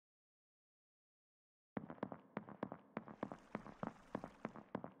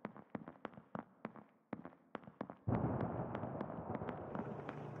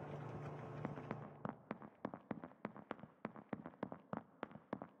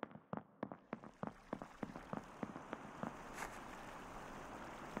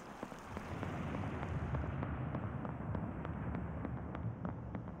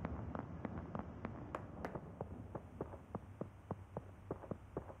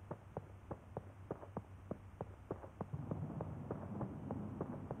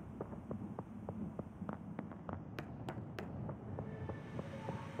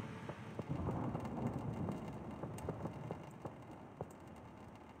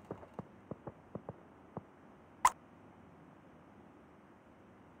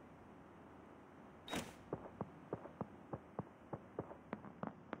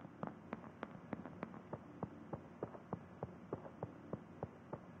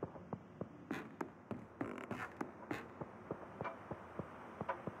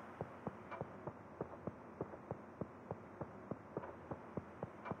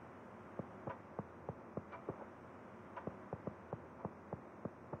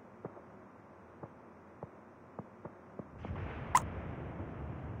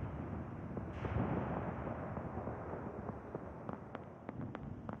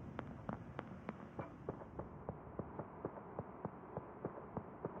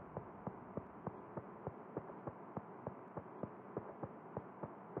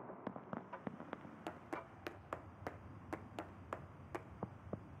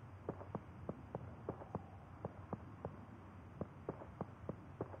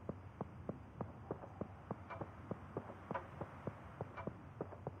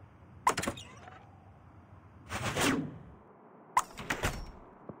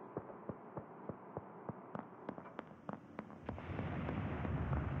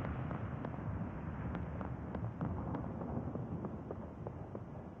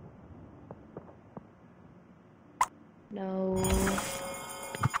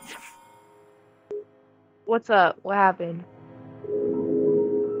What's up? What happened?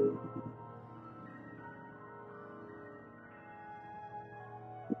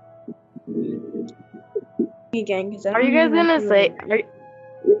 Again, because I Are don't you guys even gonna know say?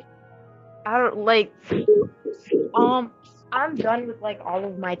 I don't like. I'm done with like all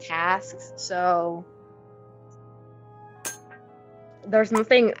of my tasks, so there's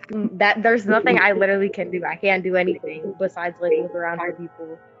nothing I literally can do. I can't do anything besides like look around for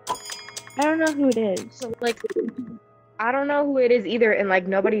people. I don't know who it is. So like I don't know who it is either, and like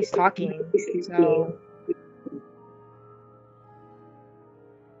nobody's talking. So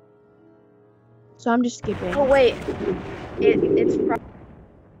So I'm just skipping. oh wait, it's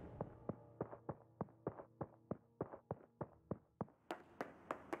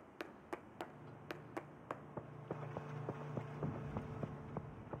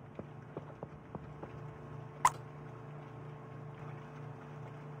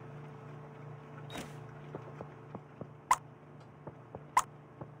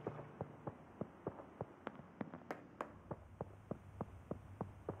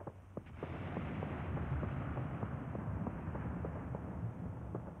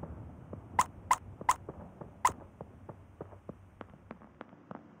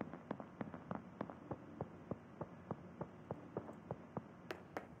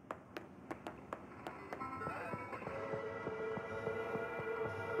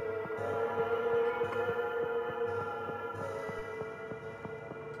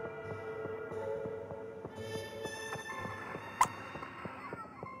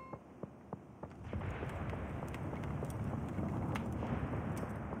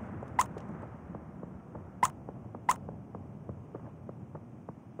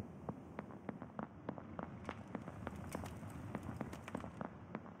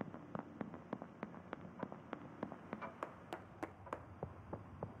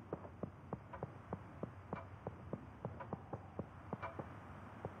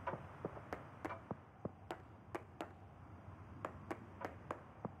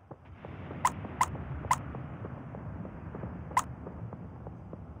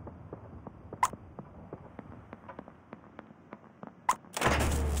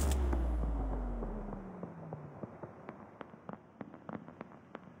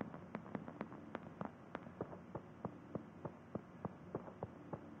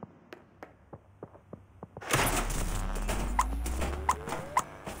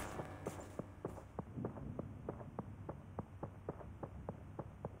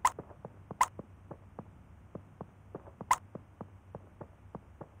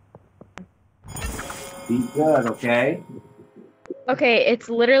Be good, okay? okay. It's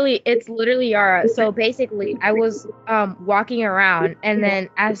literally Yara. So basically, I was walking around, and then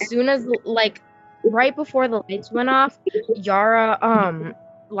as soon as like right before the lights went off, Yara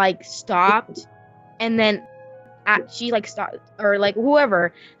like stopped, and then she like stopped, or like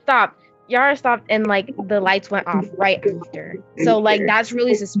whoever stopped. Yara stopped, and like the lights went off right after. So like that's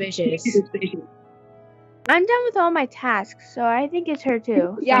really suspicious. I'm done with all my tasks, so I think it's her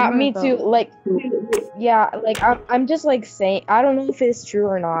too. So Yeah, I'm gonna me too. vote. Like, yeah, like I'm just like saying I don't know if it's true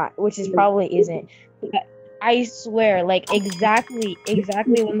or not, which is probably isn't. But I swear, like exactly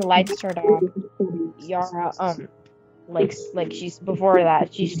when the lights turned off, Yara like she's before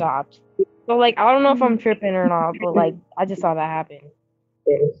that she stopped. So like I don't know if I'm tripping or not, but like I just saw that happen.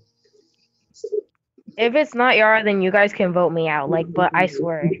 If it's not Yara, then you guys can vote me out. Like, but I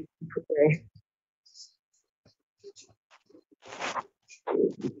swear.